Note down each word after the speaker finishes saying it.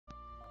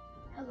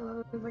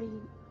Hello everybody,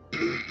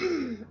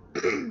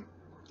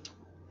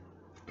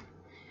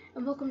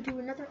 and welcome to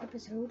another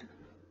episode.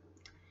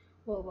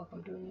 Well,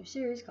 welcome to a new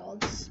series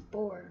called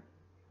Spore.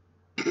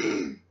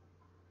 So,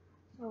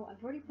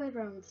 I've already played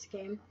around with this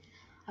game.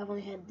 I've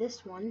only had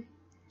this one.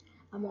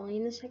 I'm only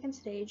in the second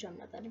stage, I'm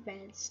not that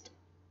advanced.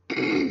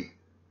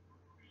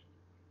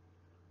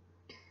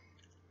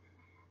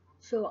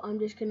 So, I'm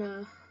just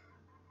gonna,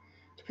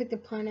 to pick the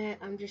planet,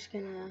 I'm just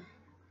gonna,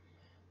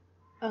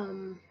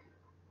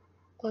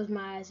 close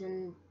my eyes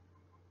and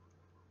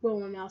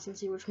roll my mouse and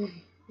see which one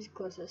is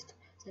closest.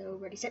 So,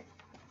 ready, set.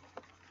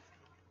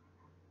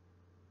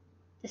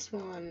 This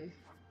one.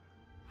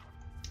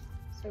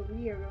 So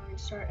we are going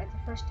to start at the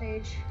first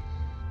stage.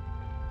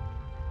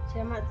 See,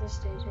 I'm at this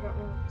stage. I don't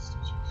know what this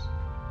stage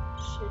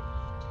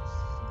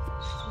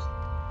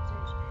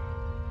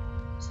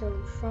is. So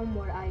from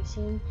what I've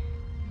seen,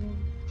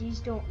 these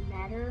don't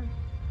matter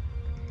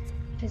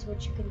because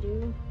what you can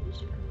do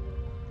is you can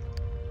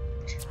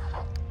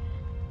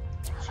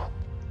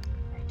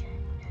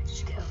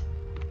just go.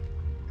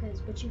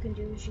 Because what you can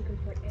do is you can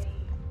put a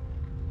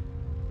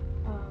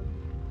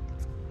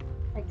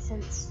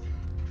since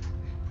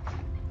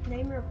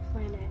name your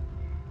planet.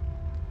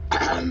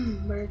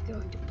 We're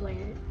going to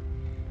planet.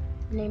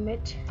 Name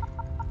it.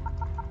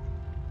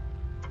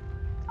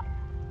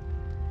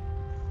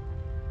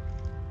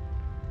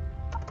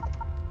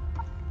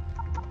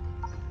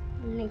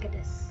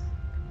 Linkadus.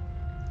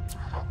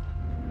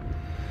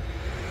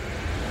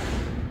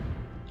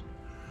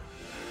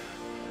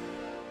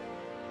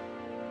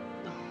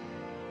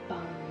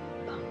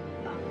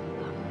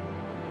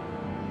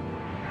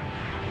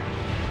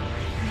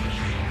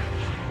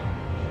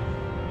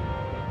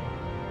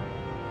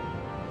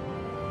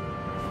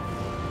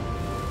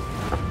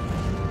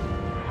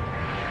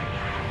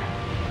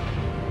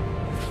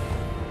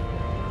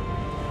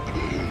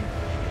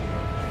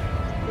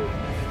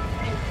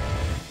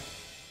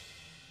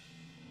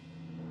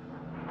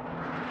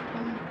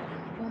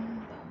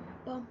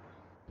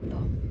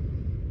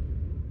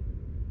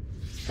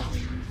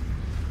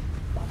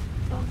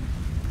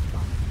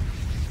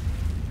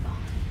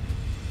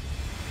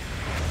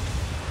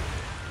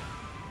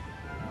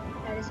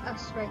 That is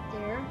us right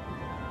there.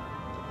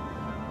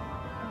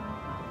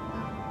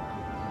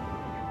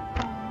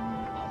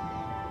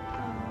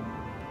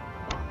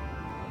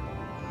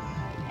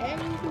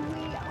 And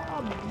we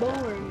are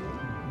born.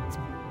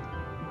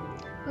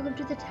 Welcome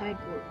to the Tide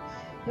Pool.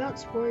 Without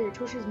Spore, your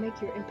torches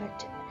make your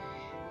impact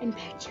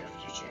your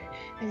future.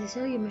 As a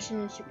cellular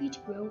mission is to eat,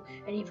 grow,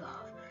 and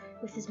evolve.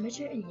 With this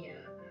measure in your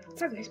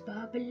progress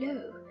bar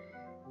below.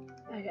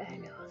 I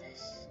know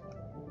this.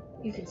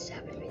 You can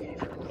stop and read that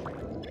if you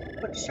want.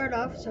 But to start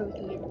off, so we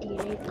can get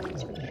DNA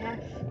points, we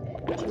have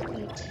to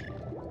eat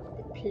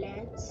the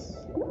plants.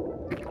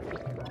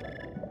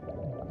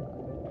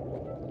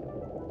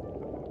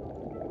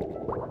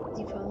 Is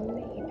he following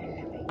me? He better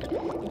not be.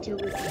 Until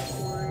we get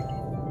bored.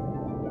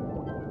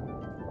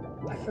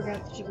 I forgot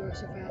that you go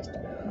so fast.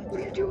 What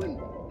are you doing?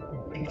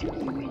 What are you doing,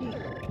 you meanie?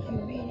 You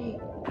meanie.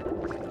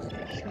 I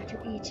just got to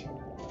eat.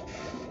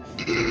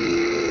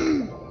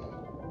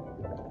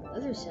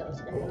 Other cells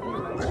and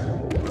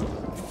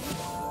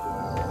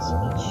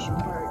each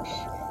part.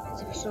 As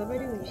if it's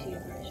already when you see a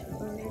verse, we're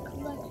going to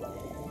collect.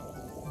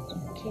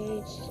 Okay,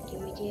 just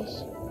give me this.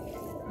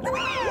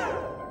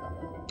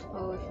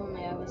 Oh, if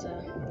only I was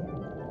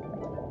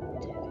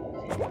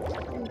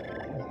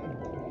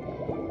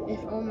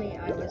if only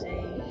I was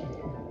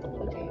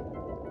okay.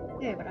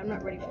 Yeah, but I'm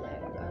not ready for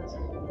that because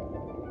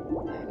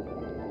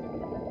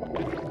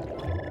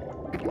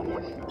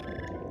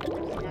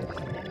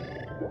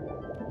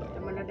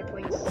I'm another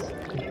points.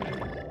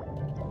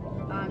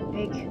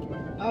 Pig.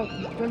 Oh,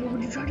 remember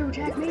when you tried to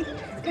attack me?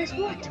 Guess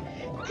what?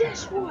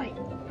 Guess what?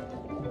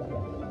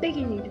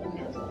 Begging you to be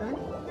now, done.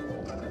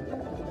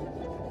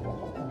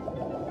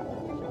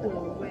 Go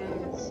around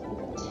and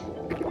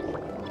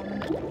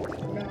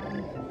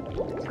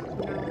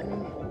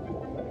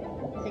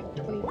I think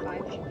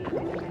 25 should be a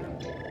good amount.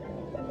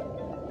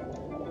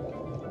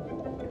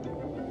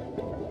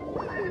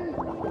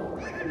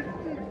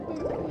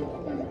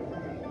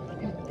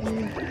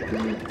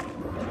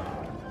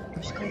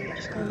 Just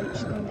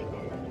go.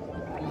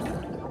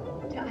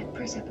 God,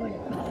 press that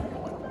button.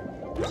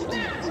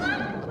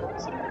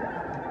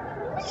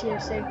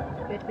 Seriously, we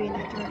have to be in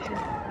that direction.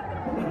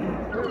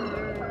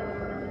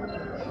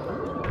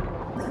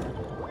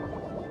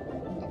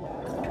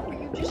 Are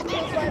you just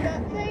killed by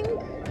that thing?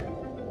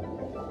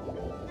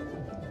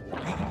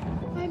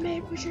 My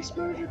mate was just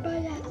murdered by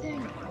that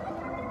thing.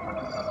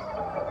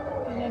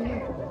 Get in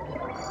here.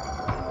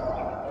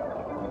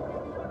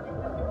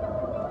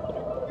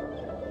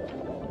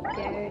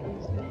 There it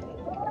is.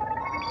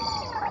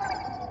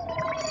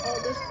 Oh,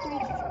 there's 3.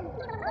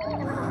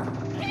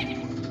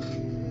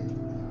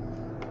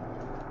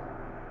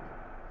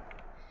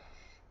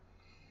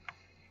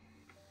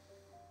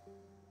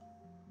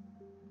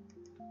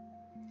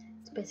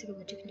 So basically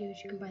what you can do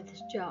is you can buy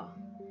this jaw.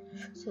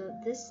 So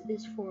this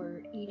is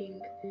for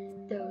eating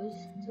those.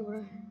 So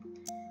I'm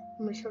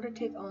going to sort of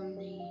take on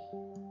the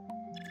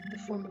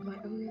form of my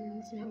own, and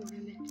that's not what I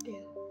meant to do.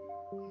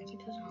 I'm gonna keep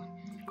those on.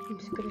 I'm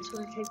just gonna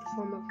sort of take the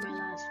form of my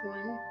last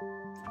one.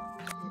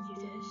 I'm gonna do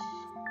this.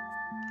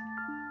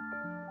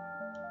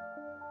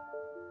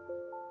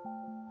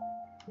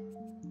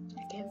 I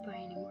can't buy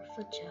any more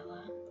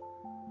flagella.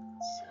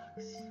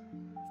 Sucks.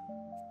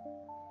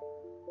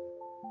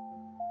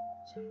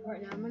 So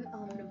right now I'm an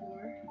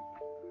omnivore.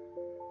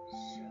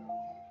 So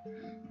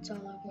that's all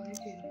I want to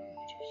do. Let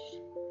me just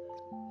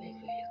make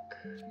me look.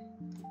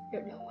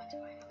 No, one's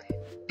fine. Okay.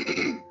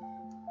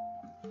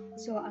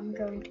 So I'm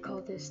going to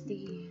call this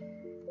the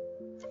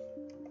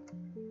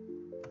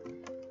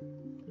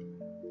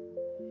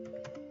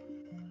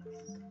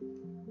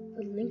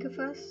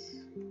Linkifus.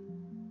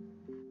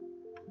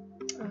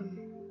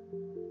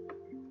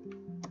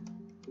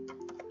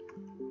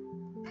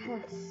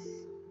 Pastius.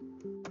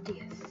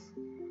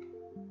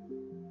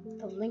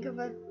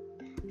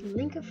 The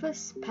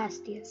Linkifus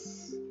pastius.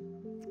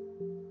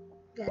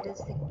 That is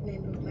the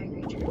name of my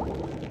creature.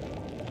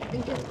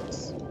 Linkifus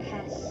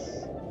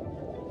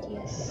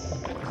pastius.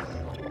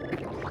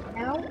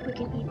 Now we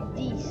can eat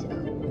these.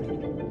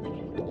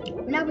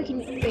 Now we can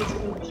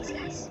basically eat these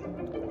guys.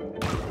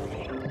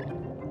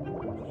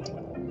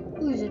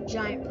 Ooh, there's a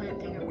giant plant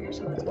thing over here,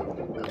 so let's go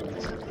with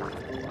this up.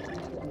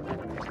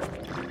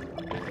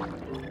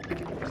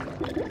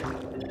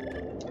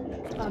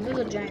 There's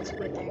a giant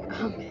squid thing.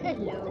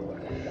 Hello.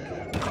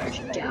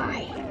 First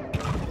die.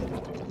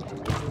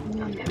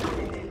 Nom, nom, nom.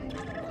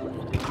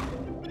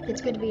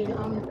 It's good to be an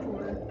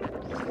omnivore.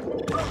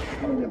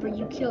 Remember,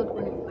 you killed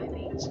one of my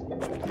mates.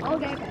 Oh,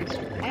 that guy's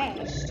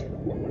fast.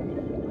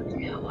 But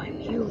now I'm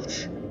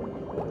huge.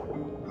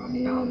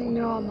 Nom,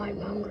 nom, I'm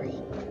hungry.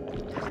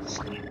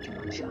 Snap to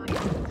my giant.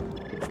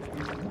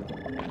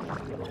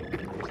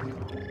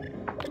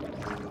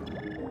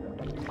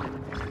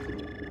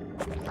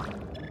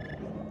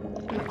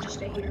 I might just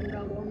stay here and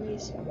gobble on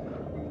these.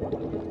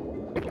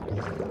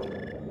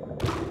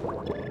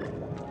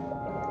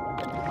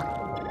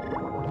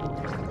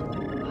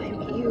 I'm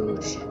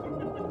huge.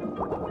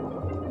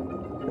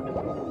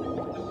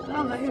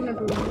 Oh, I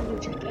remember when we were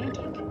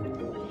gigantic.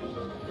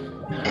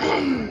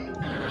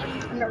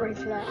 I'm not ready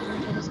for that. I'm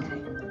gonna kill this guy.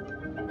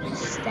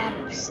 Stab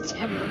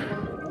him.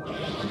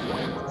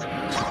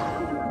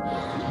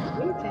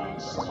 Really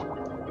fast.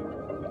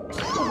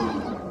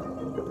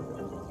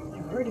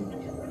 You're hurting me.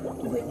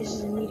 Wait, this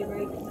is a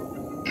meteorite.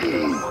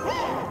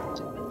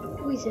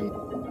 Poison.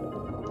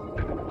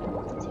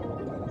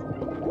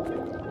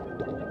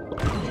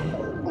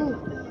 Oh,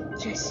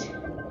 yes.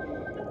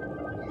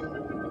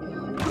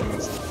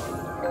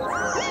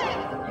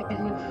 I can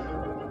move.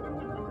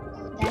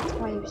 That's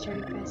why he was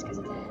turning fast, because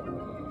of that.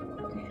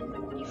 Okay, I'm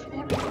not ready for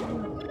that right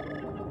now.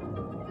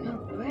 I'm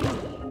not ready.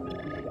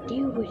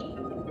 Deal with it.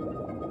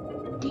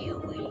 Deal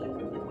with it.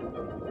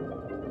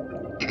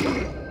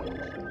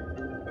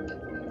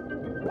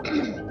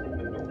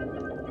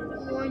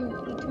 One,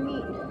 eat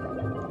meat.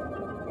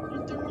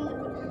 Eat the meat.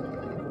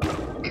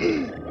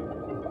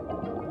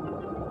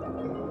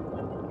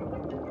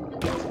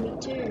 This meat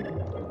too.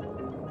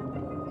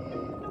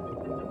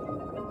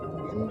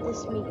 And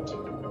this meat.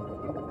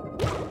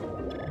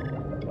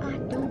 I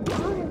don't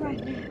want it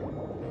right now.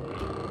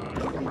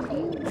 You can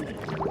deal with it.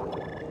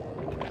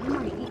 I'm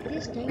gonna eat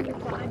this thing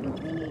before I do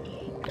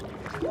anything.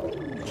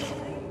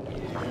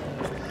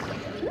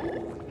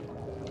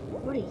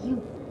 What are you?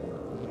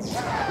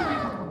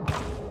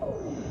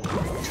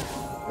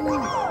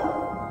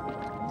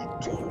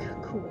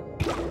 Cool.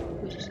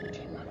 We just eat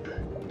him up.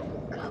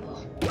 Gobble.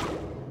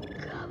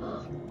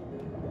 Gobble.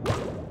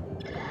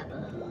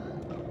 Gobble.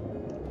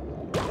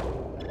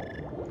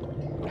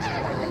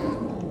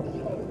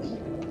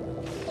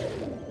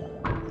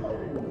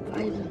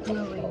 I'm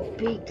growing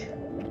big.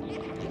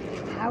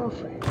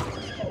 Powerful.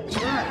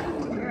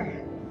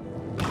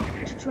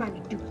 What you trying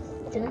to do,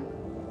 son?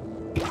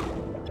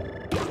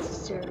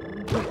 Sir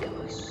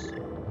Ricomus.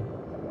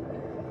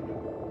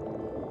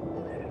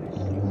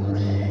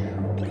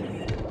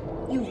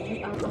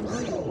 I'm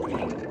hungry.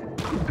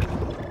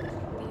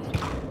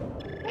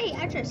 Hey,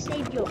 I just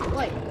saved your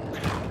life.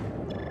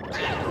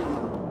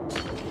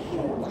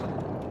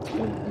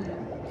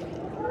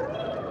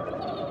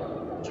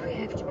 Do you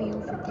have to be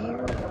over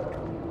there?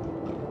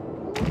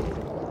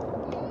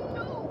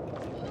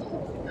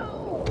 No.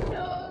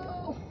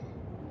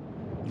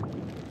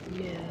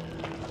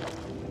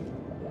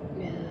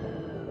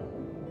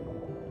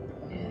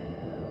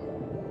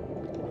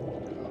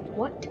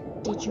 What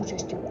did you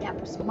just do? That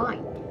was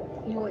mine.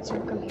 You know what, sir?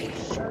 Come here,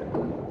 sir.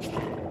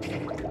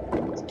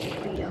 Let's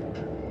get beat up.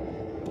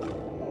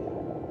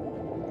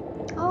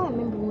 Oh, I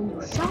remember when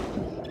you shot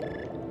me.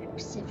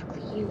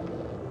 Specifically you.